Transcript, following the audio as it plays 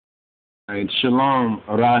Right, Shalom,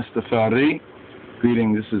 Rastafari.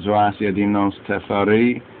 Greetings, this is Yadon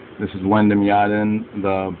Tafari. This is Wendim Yadon,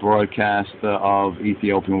 the broadcaster of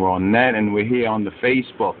Ethiopian World Net, and we're here on the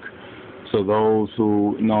Facebook. So those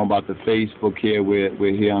who know about the Facebook here,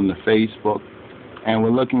 we're here on the Facebook, and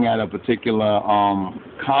we're looking at a particular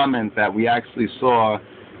comment that we actually saw,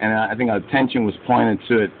 and I think our attention was pointed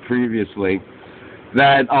to it previously,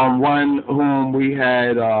 that one whom we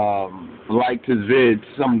had liked his vids,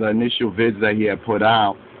 some of the initial vids that he had put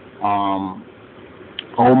out,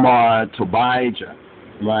 Omar Tobijah,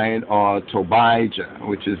 right, or Tobijah,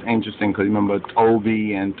 which is interesting because remember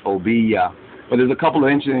Toby and Tobijah. But there's a couple of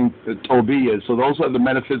interesting Tobijahs. So those are the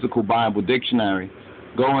Metaphysical Bible Dictionary.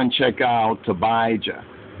 Go and check out Tobijah.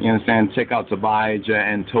 You understand? Check out Tobijah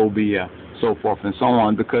and Tobijah, so forth and so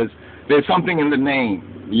on, because there's something in the name.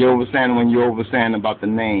 You understand when you understand about the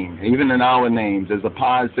name. Even in our names, there's a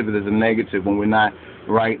positive, there's a negative when we're not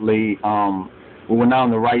rightly, when we're not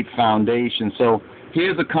on the right foundation. So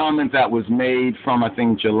here's a comment that was made from, I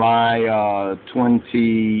think, July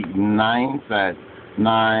 29th at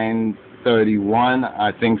 9:31.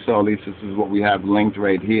 I think so. At least this is what we have linked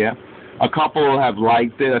right here. A couple have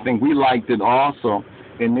liked it. I think we liked it also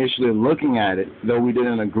initially looking at it, though we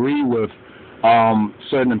didn't agree with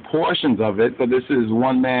certain portions of it, but this is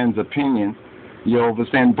one man's opinion, you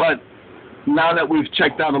understand. But now that we've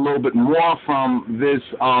checked out a little bit more from this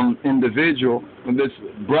individual, this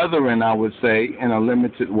brethren, I would say, in a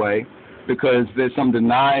limited way, because there's some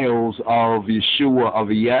denials of YESHUWA, of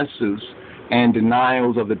Iyesus, and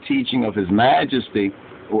denials of the teaching of His Majesty,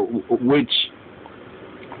 which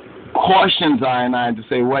cautions I and I to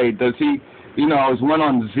say, wait, does he, you know, is one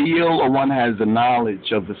on zeal or one has the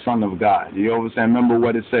knowledge of the Son of God? You understand? Remember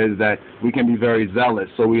what it says, that we can be very zealous.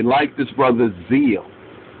 So we like this brother's zeal.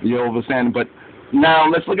 You understand? But now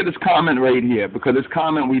let's look at this comment right here, because this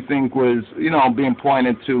comment we think was, you know, being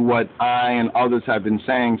pointed to what I and others have been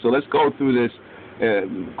saying. So let's go through this,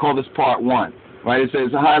 call this part one. Right? It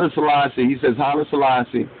says, Haile Selassie, he says, Haile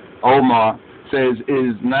Selassie, Omar, says,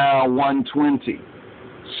 is now 120.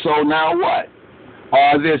 So now what?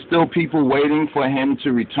 Are there still people waiting for him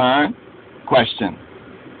to return? Question.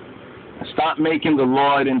 Stop making the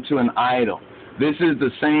Lord into an idol. This is the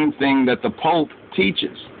same thing that the Pope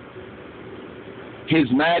teaches. His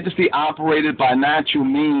Majesty operated by natural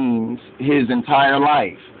means his entire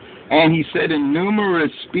life. And he said in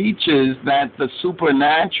numerous speeches that the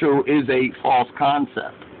supernatural is a false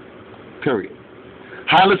concept. Period.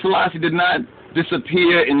 Haile Selassie did not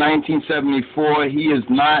disappear in 1974. He is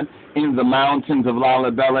not in the mountains of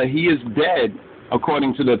Lalibela. He is dead,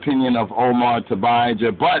 according to the opinion of Omar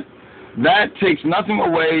Tobijah. But that takes nothing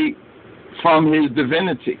away from his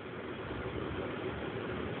divinity.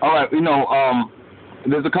 All right, you know,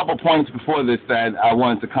 there's a couple points before this that I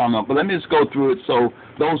wanted to comment, but let me just go through it so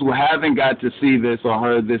those who haven't got to see this or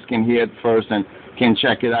heard this can hear it first and can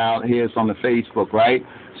check it out. Here it's on the Facebook, right?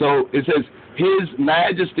 So it says, His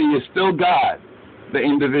Majesty is still God, the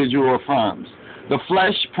individual affirms. The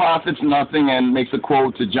flesh profits nothing, and makes a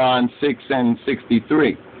quote to John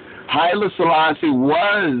 6:63. Haile Selassie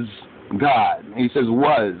was God. He says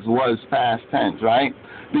was past tense, right?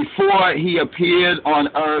 Before he appeared on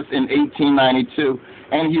earth in 1892,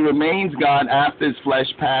 and he remains God after his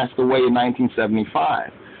flesh passed away in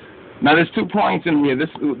 1975. Now there's 2 points in here. This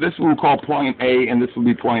we'll call point A, and this will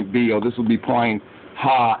be point B, or this will be point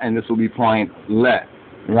Ha, and this will be point Le,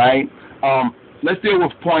 right? Let's deal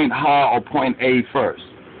with point Ha or point A first.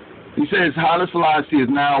 He says Haile Selassie is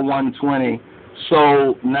now 120.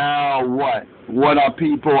 So now what? What are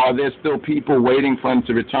people? Are there still people waiting for him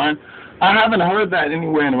to return? I haven't heard that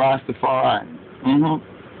anywhere in Rastafari.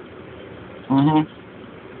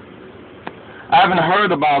 I haven't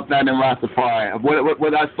heard about that in Rastafari.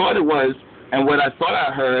 What I thought it was, and what I thought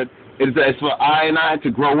I heard, is that it's for I and I to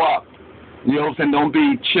grow up. You know what I'm saying? Don't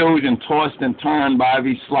be children tossed and turned by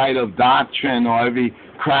every sleight of doctrine or every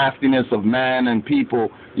craftiness of man and people,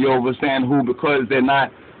 you understand, who, because they're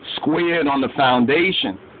not squared on the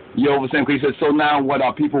foundation, you understand? Because he says, so now what,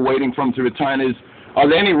 are people waiting for him to return? Are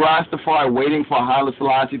there any Rastafari waiting for Haile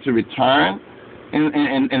Selassie to return,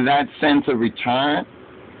 in that sense of return?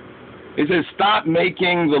 It says, stop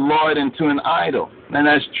making the Lord into an idol. And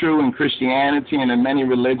that's true in Christianity and in many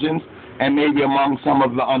religions, and maybe among some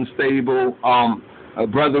of the unstable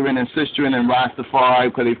brethren and sistren in Rastafari,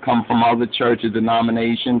 because they've come from other churches,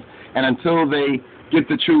 denominations, and until they get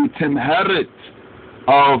the true Timheret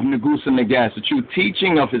of Negusa Negas, the true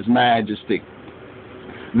teaching of His Majesty,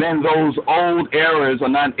 then those old errors are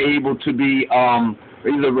not able to be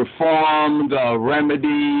either reformed,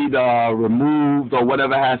 remedied, removed, or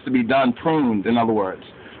whatever has to be done, pruned, in other words.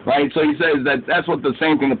 right? So he says that that's what the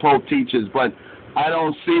same thing the Pope teaches, but I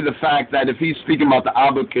don't see the fact that if he's speaking about the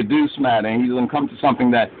Abba Kedus matter, and he's going to come to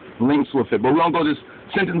something that links with it. But we're going to go just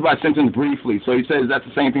sentence by sentence briefly. So he says that's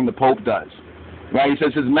the same thing the Pope does, right? He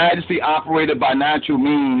says His Majesty operated by natural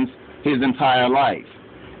means his entire life.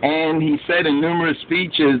 And he said in numerous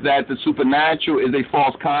speeches that the supernatural is a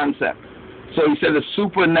false concept. So he said the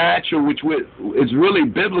supernatural, which is really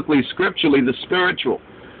biblically, scripturally, the spiritual.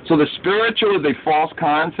 So the spiritual is a false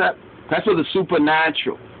concept. That's what the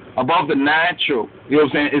supernatural, above the natural, you know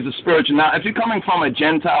what I'm saying, is the spiritual. Now, if you're coming from a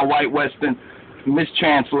Gentile, white, Western,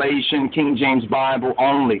 mistranslation, King James Bible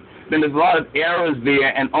only, then there's a lot of errors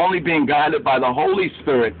there, and only being guided by the Holy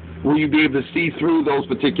Spirit will you be able to see through those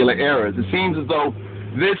particular errors. It seems as though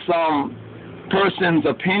this person's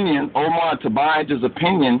opinion, Omar Tobijah's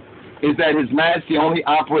opinion, is that His Majesty only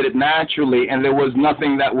operated naturally and there was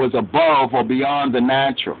nothing that was above or beyond the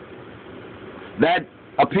natural. That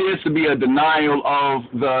appears to be a denial of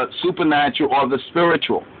the supernatural or the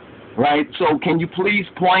spiritual, right? So can you please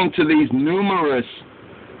point to these numerous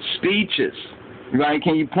speeches, right?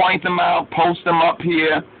 Can you point them out, post them up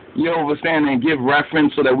here, you understand, and give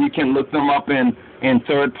reference so that we can look them up in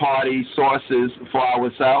third-party sources for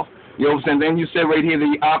ourselves? You understand? Then you say right here that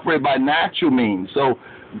He operated by natural means. So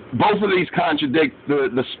both of these contradict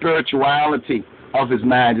the spirituality of His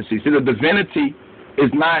Majesty. See, the divinity is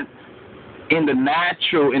not in the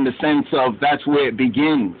natural in the sense of that's where it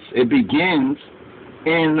begins. It begins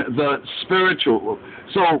in the spiritual.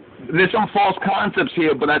 So there's some false concepts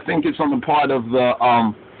here, but I think it's on the part of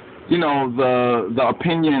the, the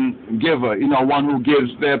opinion giver, one who gives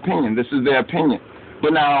their opinion. This is their opinion.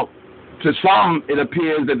 But now, to some, it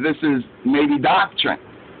appears that this is maybe doctrine.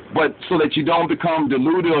 But so that you don't become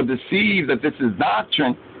deluded or deceived that this is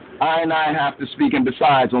doctrine, I have to speak. And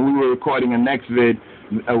besides, when we were recording a next vid,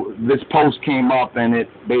 this post came up and it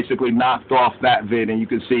basically knocked off that vid, and you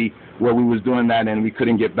could see where we was doing that, and we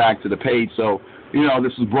couldn't get back to the page. So,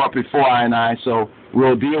 this was brought before I, so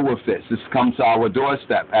we'll deal with this. This comes to our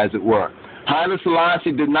doorstep, as it were. Haile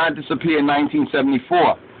Selassie did not disappear in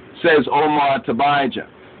 1974, says Omar Tobijah.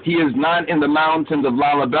 He is not in the mountains of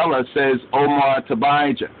Lalibela, says Omar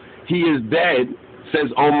Tobijah. He is dead,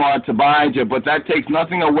 says Omar Tobijah, but that takes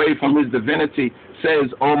nothing away from his divinity, says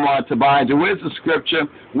Omar Tobijah. Where's the scripture?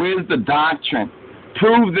 Where's the doctrine?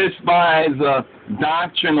 Prove this by the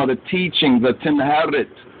doctrine or the teaching, the Tinharit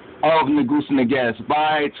of Negus Neges,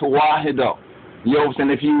 by Tawahido. And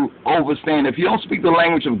if you overstand, if you don't speak the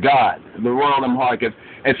language of God, the Royal Amharic,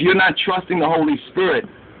 if you're not trusting the Holy Spirit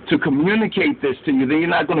to communicate this to you, then you're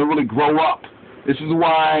not going to really grow up. This is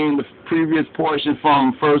why in the previous portion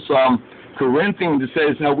from First Corinthians, it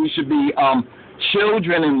says how we should be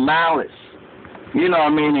children in malice,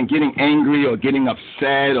 and getting angry or getting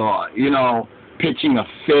upset or, pitching a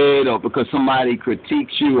fit or because somebody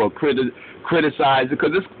critiques you or criticize it.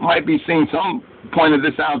 Because this might be seen, some pointed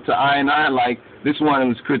this out to I, like this one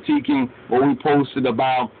was critiquing what we posted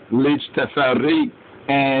about Tafari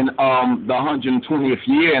and the 120th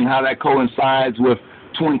year and how that coincides with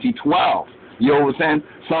 2012. You understand?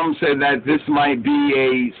 Some said that this might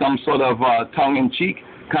be some sort of tongue-in-cheek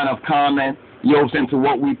kind of comment, to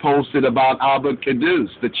what we posted about Abba Kedus,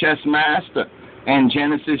 the chess master, and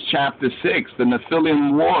Genesis chapter 6, the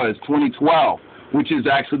Nephilim Wars, 2012, which is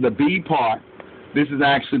actually the B part. This is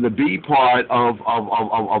actually the B part of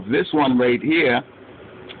this one right here.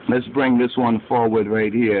 Let's bring this one forward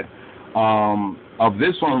right here. Of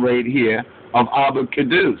this one right here, of Abba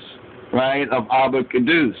Kedus, right? Of Abba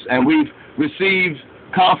Kedus. And we've received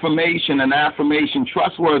confirmation and affirmation,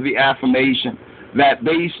 trustworthy affirmation, that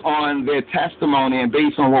based on their testimony and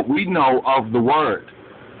based on what we know of the Word,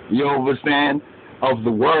 you understand, of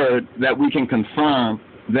the Word, that we can confirm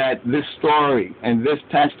that this story and this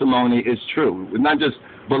testimony is true. We're not just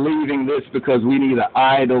believing this because we need an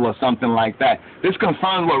idol or something like that. This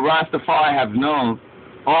confirms what Rastafari have known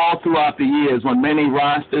all throughout the years, when many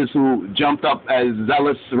Rastas who jumped up as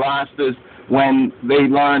zealous Rastas when they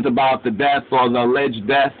learned about the death or the alleged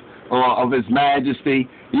death of His Majesty,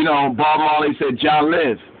 Bob Marley said, Jah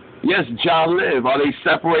live. Yes, Jah live. Are they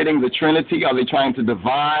separating the Trinity? Are they trying to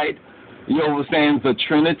divide, the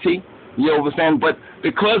Trinity? You understand? But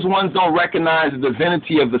because ones don't recognize the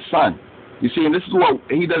divinity of the Son, you see, and this is what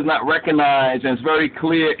he does not recognize, and it's very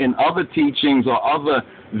clear in other teachings or other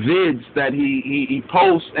vids that he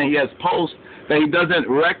posts, and he has posts, that he doesn't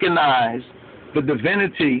recognize the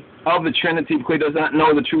divinity of the Trinity because he does not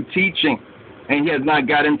know the true teaching, and he has not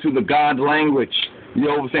got into the God language,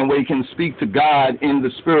 where he can speak to God in the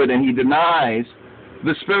Spirit, and he denies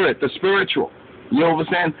the Spirit, the spiritual. You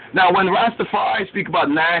understand? Now, when Rastafari speak about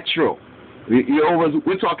natural,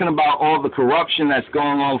 We're talking about all the corruption that's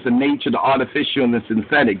going on with the nature, the artificial and the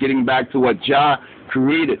synthetic, getting back to what Jah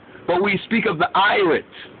created. But we speak of the Irit,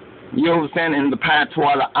 you understand, in the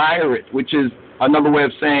patois, the Irit, which is another way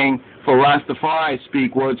of saying, for Rastafari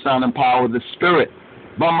speak, word, sound, and power of the spirit.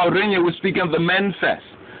 But Marinya, we're speaking of the Menfest.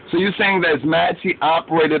 So you're saying that His Majesty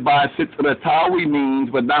operated by Fitratawi means,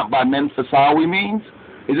 but not by Menfasawi means?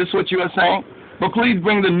 Is this what you are saying? But please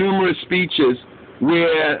bring the numerous speeches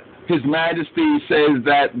where His Majesty says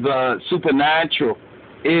that the supernatural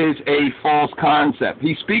is a false concept.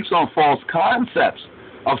 He speaks on false concepts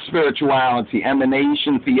of spirituality,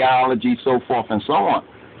 emanation, theology, so forth and so on.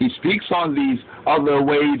 He speaks on these other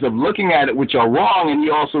ways of looking at it which are wrong, and he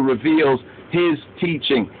also reveals his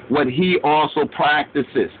teaching, what he also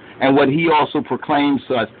practices, and what he also proclaims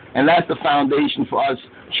to us. And that's the foundation for us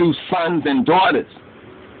true sons and daughters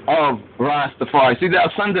of Rastafari. See, there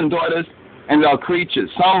are sons and daughters, and there are creatures.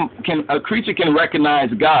 A creature can recognize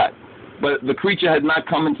God, but the creature has not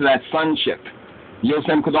come into that sonship. You know what I'm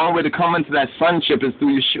saying? Because the only way to come into that sonship is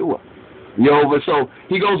through Yeshua. So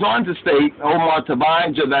he goes on to state, Omar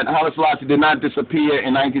Tobijah, that Haile Selassie did not disappear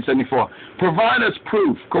in 1974. Provide us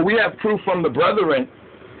proof, because we have proof from the brethren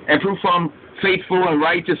and proof from faithful and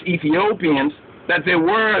righteous Ethiopians that there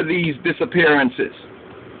were these disappearances.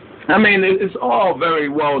 I mean, it's all very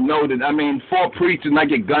well noted. I mean, 4 priests did not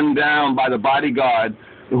get gunned down by the bodyguard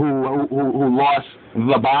who lost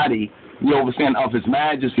the body, you understand, of His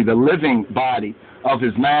Majesty, the living body of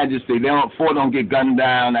His Majesty. 4 don't get gunned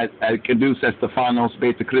down at Kedus Estefanos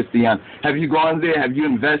Beta Christian. Have you gone there? Have you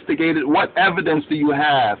investigated? What evidence do you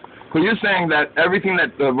have? Because you're saying that everything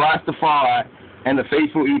that the Rastafari and the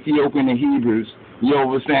faithful Ethiopian and Hebrews, you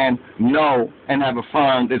understand, know and have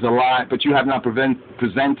affirmed is a lie, but you have not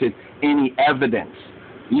presented any evidence.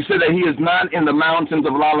 You said that He is not in the mountains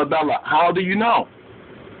of Lalabella. How do you know?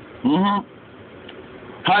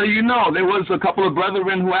 How do you know? There was a couple of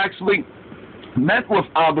brethren who actually met with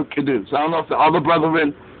Abba Kedus. I don't know if the other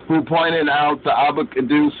brethren who pointed out the Abba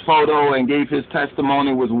Kedus photo and gave his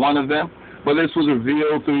testimony was one of them, but this was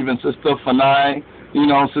revealed through even Sister Fanai,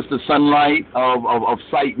 Sister Sunlight of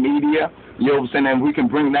Sight Media. You know what I'm saying? And we can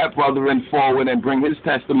bring that brethren forward and bring his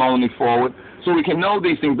testimony forward so we can know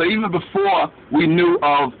these things. But even before we knew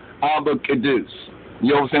of Abba Kedus,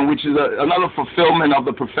 you know what I'm saying, which is another fulfillment of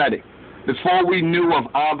the prophetic. Before we knew of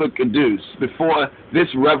Abba Kedus, before this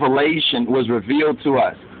revelation was revealed to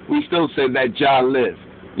us, we still said that Jah lived.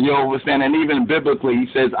 You understand? And even biblically, He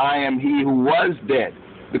says, I am He who was dead,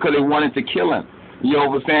 because they wanted to kill Him. You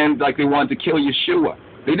understand? Like they wanted to kill Yeshua.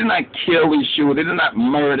 They did not kill Yeshua. They did not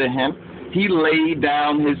murder Him. He laid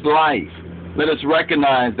down His life. Let us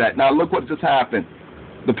recognize that. Now look what just happened.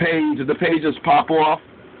 Did the page just pop off?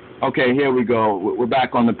 Okay, here we go. We're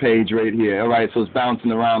back on the page right here. All right, so it's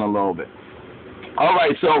bouncing around a little bit. All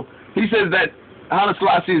right, so he says that Haile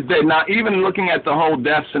Selassie is dead. Now, even looking at the whole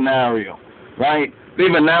death scenario, right,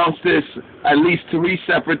 they've announced this at least 3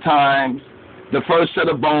 separate times. The first set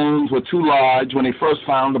of bones were too large. When they first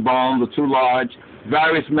found the bones, were too large.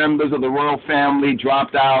 Various members of the royal family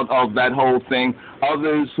dropped out of that whole thing.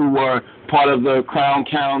 Others who were part of the Crown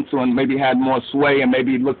Council and maybe had more sway and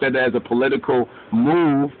maybe looked at it as a political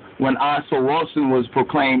move when Asa Wilson was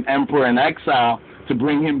proclaimed emperor in exile to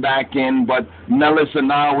bring him back in, but Meles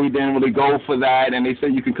Zenawi didn't really go for that, and they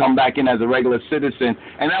said you can come back in as a regular citizen.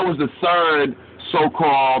 And that was the third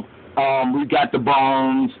so-called, we got the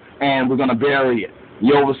bones and we're going to bury it.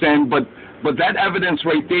 You know what I'm saying? But that evidence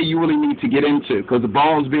right there you really need to get into, because the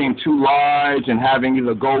bones being too large and having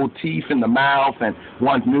either gold teeth in the mouth, and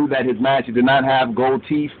one knew that His Majesty did not have gold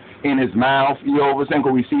teeth in his mouth, you know what I'm saying,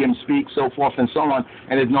 because we see him speak, so forth and so on,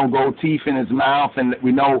 and there's no gold teeth in his mouth, and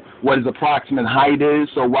we know what his approximate height is,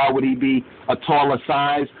 so why would he be a taller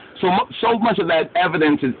size? So much of that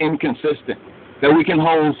evidence is inconsistent that we can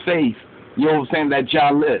hold faith, you know what I'm saying, that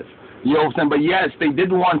Jah lived. You know what I'm saying? But yes, they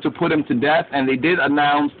did want to put him to death, and they did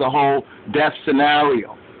announce the whole death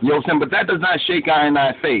scenario. You know what I'm saying? But that does not shake our and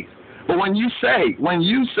I faith. But when you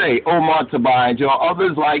say, Omar Tobijah, or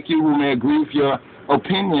others like you who may agree with your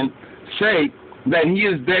opinion, say that He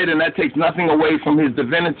is dead and that takes nothing away from His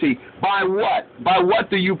divinity, by what? By what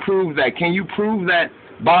do you prove that? Can you prove that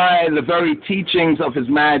by the very teachings of His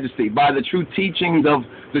Majesty, by the true teachings of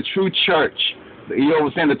the true church? You know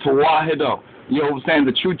what I'm saying? The Tawahido. You know what I'm saying?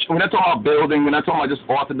 The true. We're not talking about building. We're not talking about just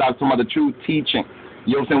orthodox. We're talking about the true teaching.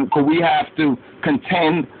 You know what I'm saying? Because we have to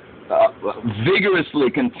contend vigorously,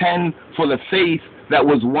 contend for the faith that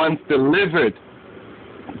was once delivered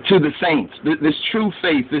to the saints. This true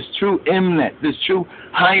faith, this true imnet, this true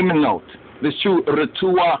H.I.M, this true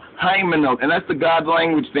Retua H.I.M, and that's the God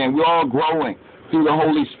language thing. We're all growing through the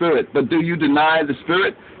Holy Spirit. But do you deny the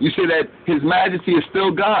Spirit? You say that His Majesty is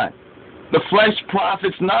still God. The flesh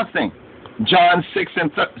profits nothing. John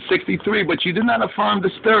 6:63, but you do not affirm the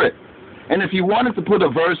Spirit. And if you wanted to put a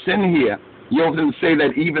verse in here, you often say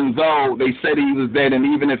that even though they said He was dead, and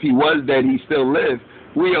even if He was dead, He still lived,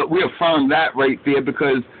 we affirm that right there,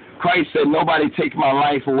 because Christ said, nobody take my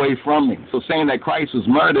life away from me. So saying that Christ was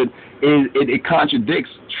murdered, it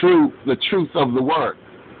contradicts the truth of the word,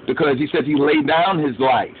 because He says He laid down His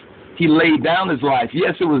life. He laid down His life.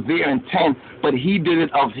 Yes, it was their intent, but He did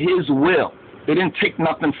it of His will. They didn't take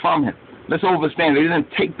nothing from Him. Let's understand, they didn't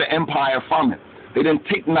take the empire from Him. They didn't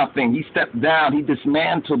take nothing. He stepped down. He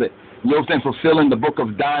dismantled it. You know, fulfilling the book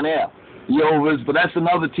of Daniel. But that's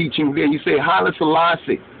another teaching there. You say Haile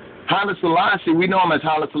Selassie. Haile Selassie, we know him as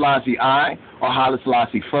Haile Selassie I, or Haile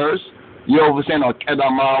Selassie first. You understand, or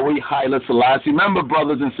Kedamawi, Haile Selassie. Remember,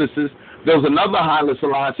 brothers and sisters, there was another Haile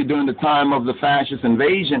Selassie during the time of the fascist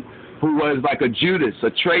invasion who was like a Judas, a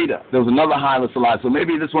traitor. There was another Haile Selassie. So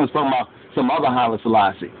maybe this one's talking about some other Haile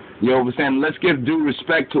Selassie. You understand? Let's give due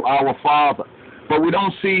respect to our Father. But we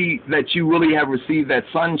don't see that you really have received that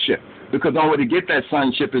sonship, because the only way to get that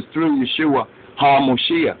sonship is through YESHUWA,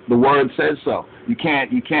 HA-MOSHIYACH. The word says so. You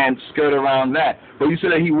can't skirt around that. But you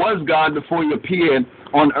said that He was God before He appeared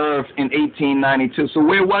on earth in 1892. So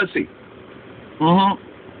where was He?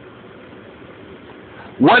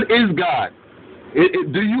 What is God?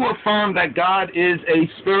 Do you affirm that God is a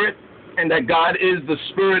spirit and that God is the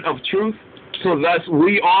spirit of truth? So thus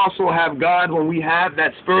we also have God when we have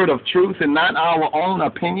that spirit of truth and not our own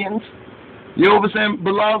opinions? You understand,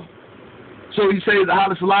 beloved? So you say that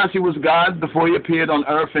Haile Selassie was God before He appeared on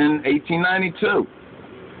earth in 1892.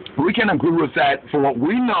 We can agree with that for what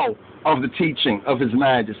we know of the teaching of His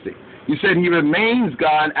Majesty. You said He remains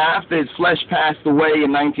God after His flesh passed away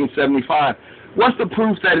in 1975. What's the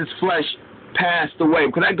proof that His flesh passed away?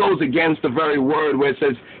 Because that goes against the very word where it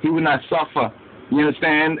says He would not suffer, you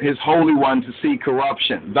understand, His Holy One to see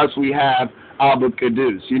corruption. Thus we have Abba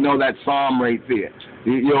Kadus. You know that psalm right there.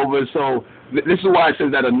 So this is why it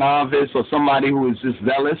says that a novice or somebody who is just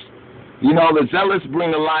zealous, you know, the zealous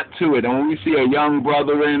bring a lot to it. And when we see a young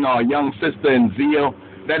brethren or a young sister in zeal,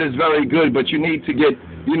 that is very good. But you need to get,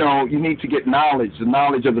 knowledge, the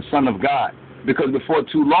knowledge of the Son of God. Because before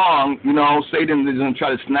too long, Satan is going to try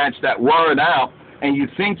to snatch that word out, and you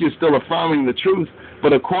think you're still affirming the truth,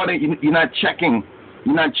 but you're not checking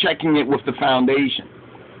it with the foundation.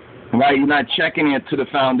 Right? You're not checking it to the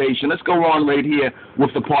foundation. Let's go on right here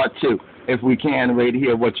with the part 2, if we can, right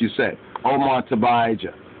here, what you said. Omar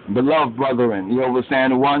Tobijah, beloved brethren, you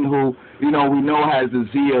understand, one who, we know has the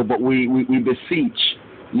zeal, but we beseech,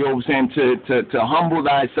 you understand, to humble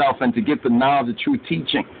thyself and to get the knowledge of true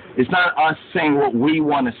teaching. It's not us saying what we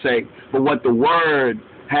want to say, but what the Word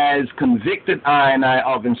has convicted I and I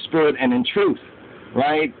of in spirit and in truth,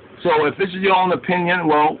 right? So if this is your own opinion,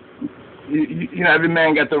 well, every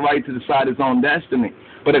man got the right to decide his own destiny.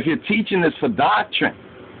 But if you're teaching this for doctrine,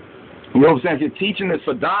 if you're teaching this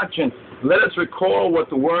for doctrine, let us recall what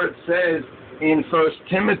the Word says in 1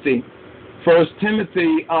 Timothy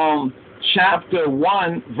chapter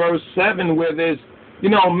 1, verse 7, where there's,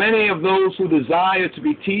 many of those who desire to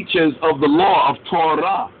be teachers of the law of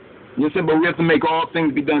Torah. You said, but we have to make all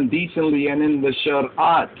things be done decently and in the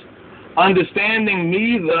Shariat, understanding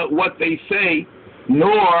neither what they say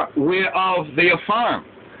nor whereof they affirm.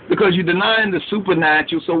 Because you're denying the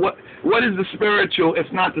supernatural. So what is the spiritual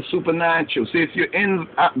if not the supernatural? See, if you're in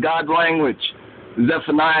God's language,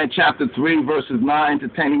 Zephaniah chapter 3, verses 9 to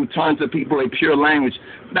 10, He would turn to people a pure language.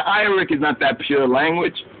 The Iric is not that pure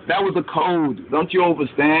language. That was a code. Don't you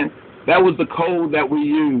understand? That was the code that we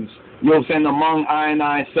use, among I and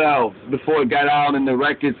ourselves before it got out in the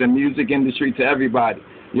records and music industry to everybody.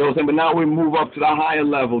 But now we move up to the higher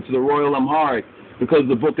level, to the Royal Amharic, because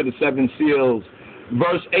the Book of the Seven Seals.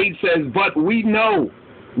 Verse 8 says, but we know,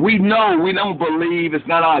 we don't believe, it's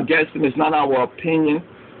not our guessing, it's not our opinion.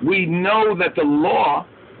 We know that the law,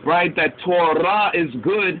 right, that Torah is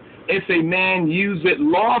good if a man use it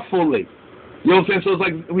lawfully. So it's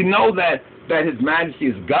like we know that His Majesty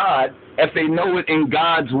is God if they know it in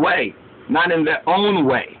God's way, not in their own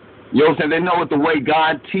way. They know it the way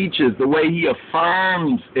God teaches, the way He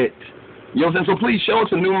affirms it. So please show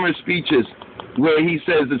us in numerous speeches where He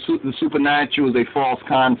says the supernatural is a false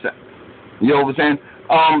concept.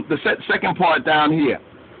 The second part down here.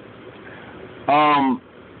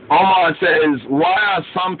 Omar says, why are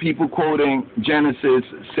some people quoting Genesis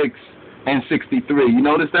 6 and 63? You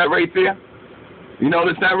notice that right there?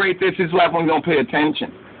 If this left one don't pay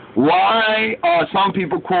attention. Why are some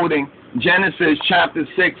people quoting Genesis chapter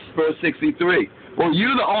 6, verse 63? Well,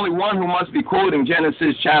 you're the only one who must be quoting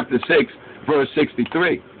Genesis chapter 6, verse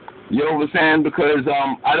 63. You know what I'm saying? Because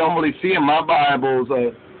I don't really see in my Bibles,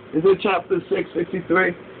 is it chapter 6,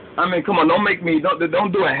 63? I mean, come on,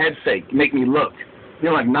 don't do a head fake. Make me look. You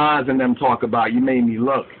know, like Nas and them talk about, you made me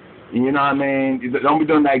look. You know what I mean? Don't be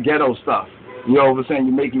doing that ghetto stuff. You know what I'm saying?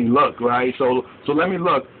 You make me look, right? So let me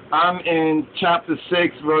look. I'm in chapter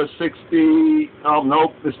 6, verse 60. Oh,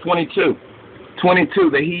 nope, it's 22. 22,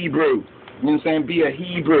 the Hebrew. You know what I'm saying? Be a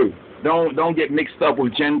Hebrew. Don't get mixed up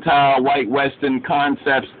with Gentile, white, Western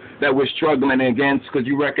concepts that we're struggling against, because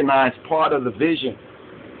you recognize part of the vision.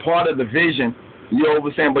 Part of the vision, you know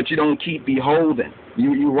what I'm saying? But you don't keep beholding.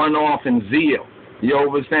 You run off in zeal. You know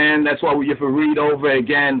what I'm saying? That's why we have to read over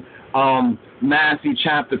again Matthew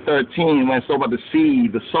chapter 13, when it's all about the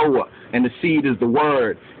seed, the sower, and the seed is the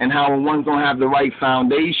word, and how when one's going to have the right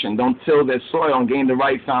foundation, don't till their soil and gain the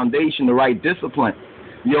right foundation, the right discipline.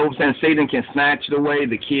 You know what I'm saying? Satan can snatch it away.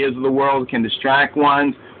 The cares of the world can distract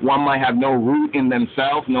one. One might have no root in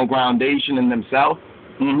themselves, no groundation in themselves.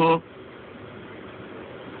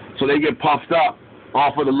 So they get puffed up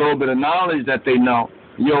off of the little bit of knowledge that they know.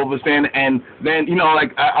 You understand? And then, you know,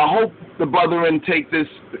 like, I hope the brethren take this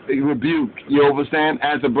rebuke, you understand,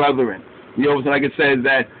 as a brethren. You understand? Like it says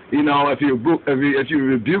that, you know, if you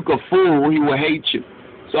rebuke a fool, he will hate you.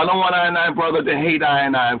 So I don't want I brother to hate I,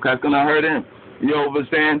 because it's going to hurt him. You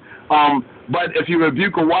understand? But if you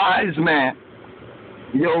rebuke a wise man,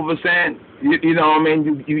 you understand? You know what I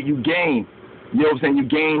mean? You gain. You know what I'm saying? You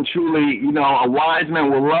gain truly, you know, a wise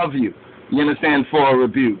man will love you. You understand? For a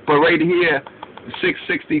rebuke. But right here,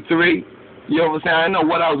 663, you know what I'm saying? I know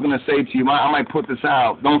what I was going to say to you. I might put this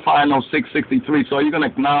out. Don't find no 663. So you're going to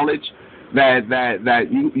acknowledge that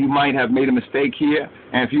you might have made a mistake here.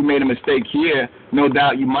 And if you made a mistake here, no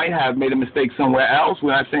doubt you might have made a mistake somewhere else.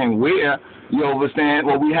 We're not saying where. You understand?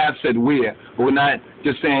 Well, we have said where, but we're not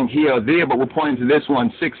just saying here or there, but we're pointing to this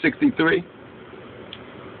one, 663.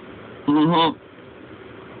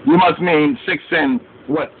 You must mean 6 and,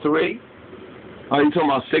 what, 3? Are you talking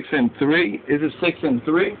about 6 and 3? Is it 6 and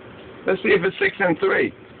 3? Let's see if it's 6 and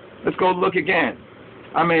 3. Let's go look again.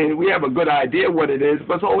 I mean, we have a good idea what it is,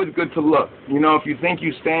 but it's always good to look. You know, if you think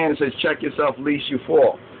you stand, it says check yourself, lest you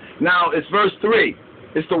fall. Now, it's verse 3.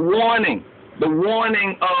 It's the warning. The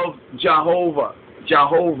warning of Jehovah,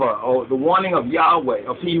 or the warning of Yahweh,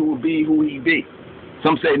 of he who will be who he be.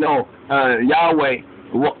 Some say, no, Yahweh,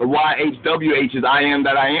 YHWH is I am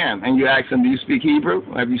that I am. And you ask them, do you speak Hebrew?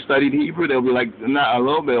 Have you studied Hebrew? They'll be like, not a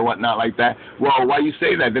little bit or whatnot like that. Well, why you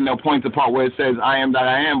say that? Then they'll point to the part where it says, I am that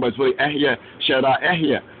I am, but it's really Ehya, Shada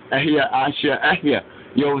Ehya, Ehya, Asha, Ehya.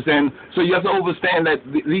 You know what I'm saying? So you have to understand that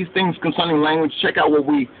these things concerning language, check out what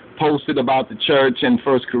we posted about the church in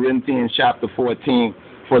 1 Corinthians chapter 14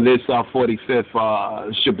 for this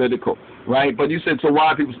 45th Shabbatical, right? But you said, so why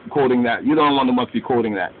are people quoting that? You don't want to must be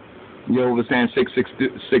quoting that. You understand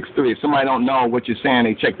 663. If somebody don't know what you're saying,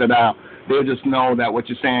 they check that out. They'll just know that what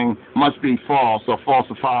you're saying must be false or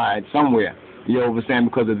falsified somewhere. You understand,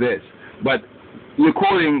 because of this. But you're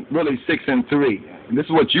quoting really 6 and 3. This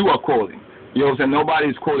is what you are quoting. You understand?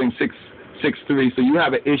 Nobody's quoting 663. So you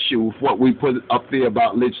have an issue with what we put up there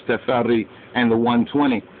about Lich Tafari and the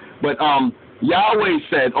 120. But Yahweh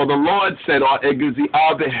said, or the Lord said, or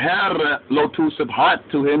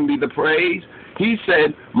to him be the praise. He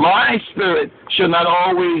said, my spirit shall not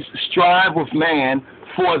always strive with man,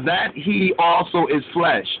 for that he also is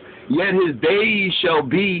flesh. Yet his days shall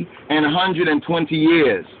be 120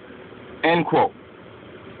 years. End quote.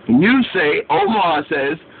 You say, Omar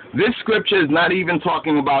says, this scripture is not even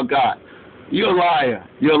talking about God. You're a liar.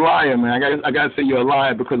 You're a liar, man. I got to say you're a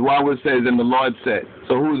liar, because Yahweh says and the Lord said.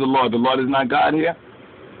 So who's the Lord? The Lord is not God here?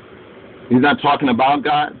 He's not talking about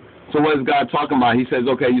God? So what is God talking about? He says,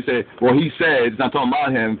 okay, you said, well, he said, it's not talking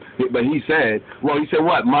about him, but he said, well, he said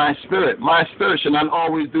what? My spirit should not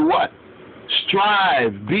always do what?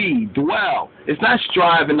 Strive, be, dwell. It's not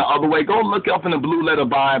strive in the other way. Go look up in the Blue Letter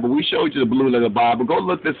Bible. We showed you the Blue Letter Bible. Go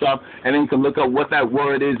look this up, and then you can look up what that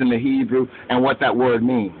word is in the Hebrew and what that word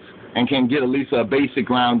means, and can get at least a basic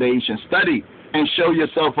groundation. Study and show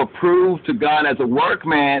yourself approved to God as a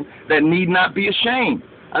workman that need not be ashamed.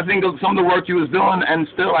 I think some of the work you was doing, and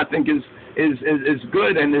still I think is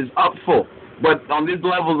good and is upful. But on these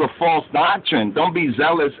levels of false doctrine, don't be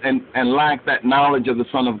zealous and lack that knowledge of the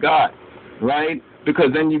Son of God, right?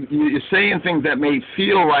 Because then you're saying things that may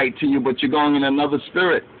feel right to you, but you're going in another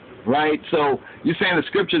spirit, right? So you're saying the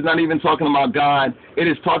scripture is not even talking about God. It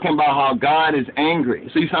is talking about how God is angry.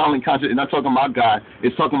 So you sound like it's not talking about God.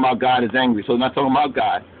 It's talking about God is angry. So it's not talking about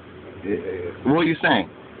God. What are you saying?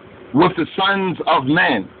 With the sons of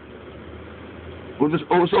men.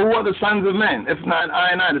 So who are the sons of men? If not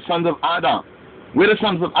I and I, the sons of Adam. We're the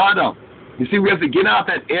sons of Adam. You see, we have to get out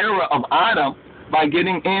that era of Adam by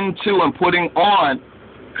getting into and putting on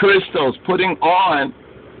Kristos, putting on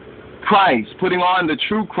Christ, putting on the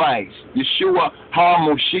true Christ, Yeshua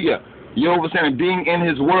HA-MOSHIYACH. You understand? Being in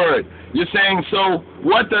His Word. You're saying, so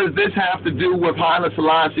what does this have to do with Haile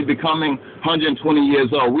Selassie becoming 120 years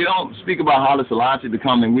old? We don't speak about Haile Selassie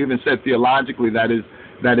becoming. We even said theologically that is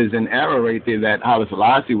an error right there, that Haile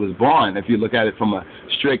Selassie was born, if you look at it from a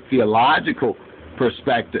strict theological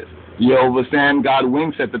perspective. You understand? God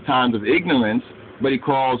winks at the times of ignorance, but He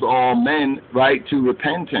calls all men, right, to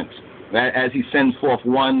repentance, as He sends forth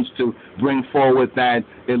ones to bring forward that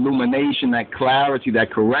illumination, that clarity,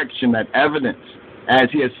 that correction, that evidence, as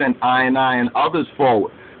He has sent I and others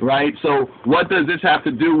forward, right? So what does this have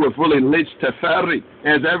to do with really Lich Tafari?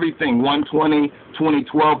 As everything, 120,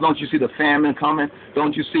 2012, don't you see the famine coming?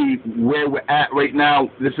 Don't you see where we're at right now?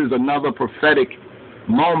 This is another prophetic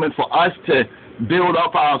moment for us to build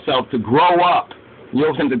up ourselves, to grow up. You know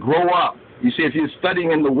what I'm saying? To grow up. You see, if you're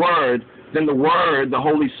studying in the Word, then the Word, the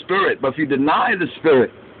Holy Spirit. But if you deny the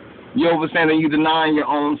Spirit, you understand, then you're denying your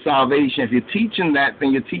own salvation. If you're teaching that,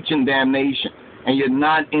 then you're teaching damnation. And you're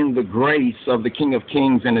not in the grace of the King of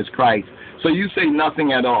Kings and His Christ. So you say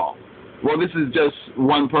nothing at all. Well, this is just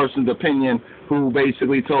one person's opinion who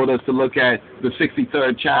basically told us to look at the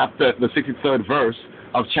 63rd chapter, the 63rd verse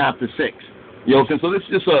of chapter 6. You know what I'm saying? So this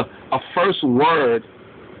is just a first word,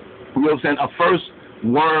 you know what I'm saying, a first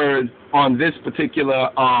word on this particular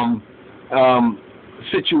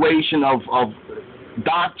situation of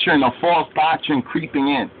doctrine, of false doctrine creeping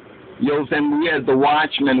in. You know what I'm saying? We as the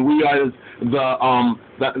watchmen, we are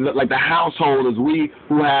like the householders, we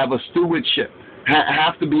who have a stewardship,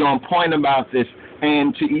 have to be on point about this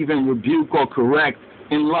and to even rebuke or correct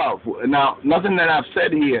in love. Now, nothing that I've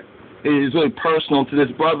said here is really personal to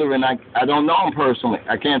this brother, and I don't know him personally.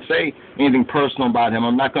 I can't say anything personal about him.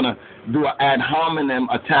 I'm not going to do an ad hominem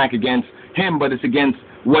attack against him, but it's against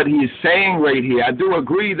what he's saying right here. I do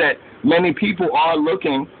agree that many people are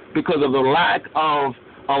looking, because of the lack of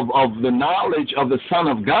the knowledge of the Son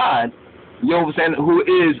of God, you know what I'm saying, who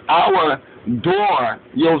is our door,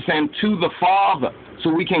 you know what I'm saying, to the Father, so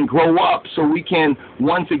we can grow up, so we can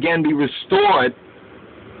once again be restored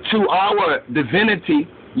to our divinity,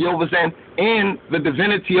 you know what I'm saying, in the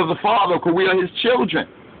divinity of the Father, because we are His children.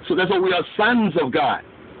 So that's why we are sons of God.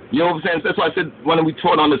 You know what I'm saying? That's why I said when we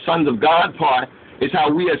taught on the sons of God part, is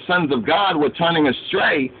how we as sons of God were turning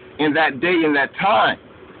astray in that day, in that time.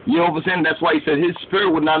 You know what I'm saying? That's why He said His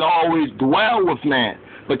Spirit would not always dwell with man.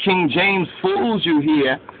 But King James fools you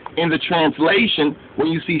here in the translation when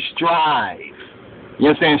you see strive. You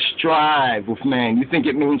understand? Strive with man. You think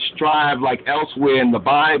it means strive like elsewhere in the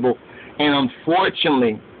Bible, and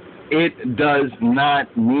unfortunately, it does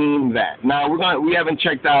not mean that. Now, we haven't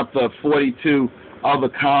checked out the 42 other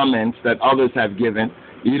comments that others have given.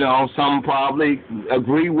 You know, some probably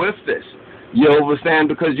agree with this. You understand?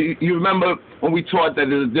 Because you remember when we taught that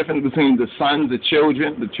there's a difference between the sons, the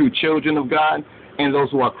children, the true children of God, and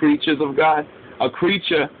those who are creatures of God. A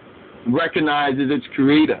creature recognizes its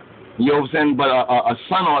creator. You know what I'm saying? But a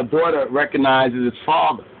son or a daughter recognizes its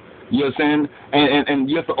father. You know what I'm saying? And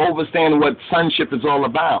you have to understand what sonship is all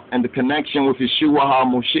about, and the connection with Yeshua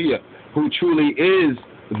HA-MOSHIYACH, who truly is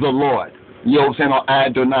the Lord. You know what I'm saying? Or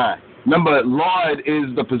Adonai. Remember, Lord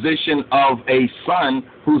is the position of a son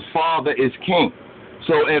whose father is king.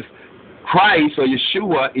 So if Christ or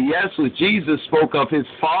Yeshua, Iyesus, Jesus spoke of His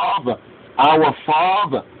Father, our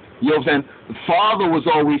Father, you know what I'm saying? The Father was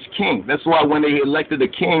always king. That's why when they elected a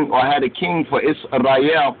king or had a king for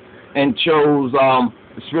Israel and chose,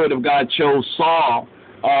 the Spirit of God chose Saul,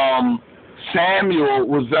 the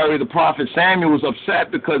prophet Samuel was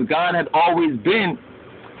upset because God had always been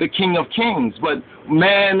the King of Kings, but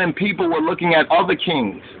man and people were looking at other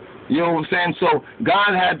kings. You know what I'm saying? So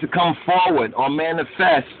God had to come forward or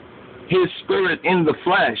manifest His Spirit in the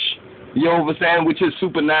flesh, you know what I'm saying, which is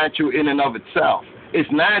supernatural in and of itself. It's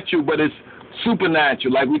natural, but it's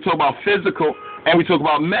supernatural. Like we talk about physical and we talk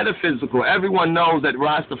about metaphysical. Everyone knows that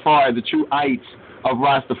Rastafari, the true ites of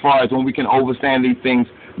Rastafari, is when we can understand these things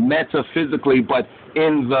metaphysically, but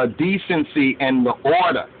in the decency and the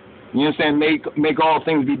order. You know what I'm saying? Make all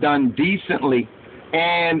things be done decently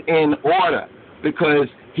and in order, because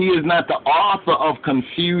He is not the author of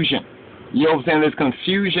confusion. You know what I'm saying? There's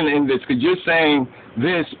confusion in this, because you're saying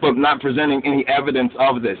this but not presenting any evidence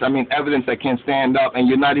of this. I mean, evidence that can stand up, and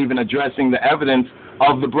you're not even addressing the evidence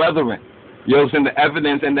of the brethren. You know what I'm saying? The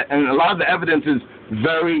evidence, and a lot of the evidence is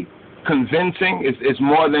very convincing. It's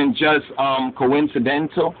more than just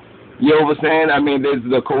coincidental. You understand? I mean, there's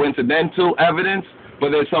the coincidental evidence, but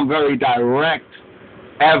there's some very direct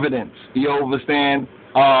evidence, you understand,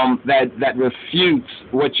 that refutes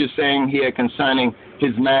what you're saying here concerning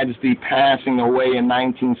His Majesty passing away in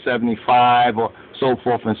 1975 or so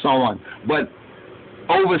forth and so on. But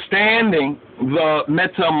overstanding the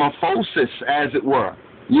metamorphosis, as it were,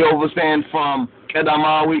 you understand, from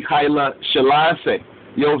Kedamawi Haile Selassie,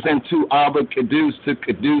 you understand, to Abba Kedus, to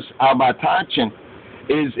Kedus Abba Tachin,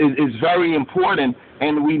 is very important,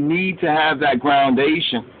 and we need to have that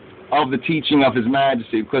groundation of the teaching of His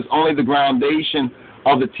Majesty, because only the groundation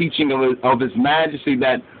of the teaching of His Majesty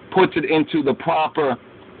that puts it into the proper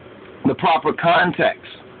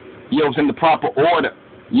context, you know, in the proper order.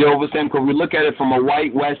 You understand? Because we look at it from a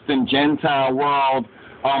white, Western, Gentile world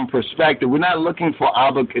perspective. We're not looking for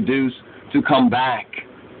Abba Kedus to come back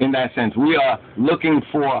in that sense. We are looking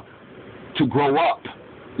to grow up.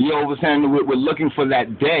 You understand? We're looking for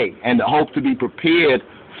that day and hope to be prepared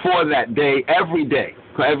for that day every day.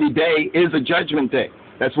 Because every day is a judgment day.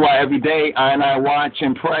 That's why every day I watch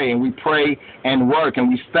and pray, and we pray and work, and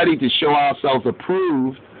we study to show ourselves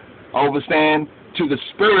approved, understand, to the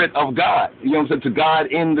Spirit of God. You know what I'm saying? To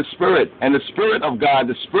God in the Spirit. And the Spirit of God,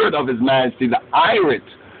 the Spirit of His Majesty, the irit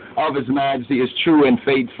of His Majesty is true and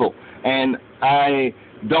faithful. And I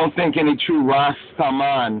don't think any true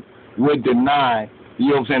Rastaman would deny, you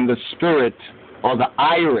know what I'm saying, the Spirit or the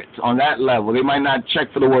irit on that level. They might not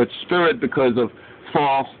check for the word Spirit because of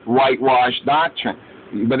false whitewashed doctrine,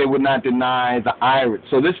 but they would not deny the irit.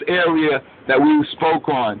 So this area that we spoke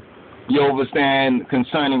on, you understand,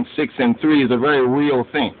 concerning 6 and 3 is a very real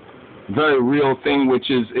thing, which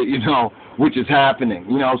is, you know, which is happening.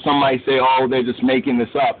 You know, some might say, oh, they're just making this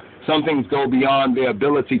up. Some things go beyond their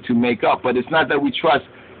ability to make up, but it's not that we trust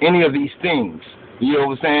any of these things. You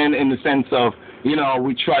understand, in the sense of, you know,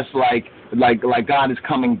 we trust like God is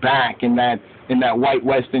coming back in that white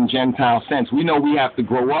Western Gentile sense. We know we have to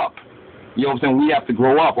grow up. You know what I'm saying? We have to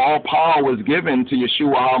grow up. All power was given to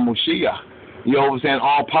YESHUWA HA-MOSHIYACH. You know what I'm saying?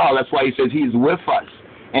 All power. That's why He says He's with us.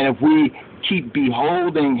 And if we keep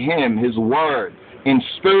beholding Him, His word, in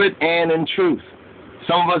spirit and in truth.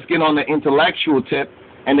 Some of us get on the intellectual tip,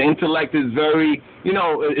 and the intellect is very, you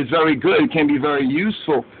know, is very good. It can be very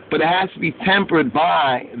useful, but it has to be tempered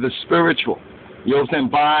by the spiritual. You know what I'm saying?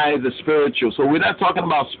 By the spiritual. So we're not talking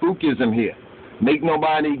about spookism here. Make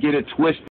nobody get it twisted.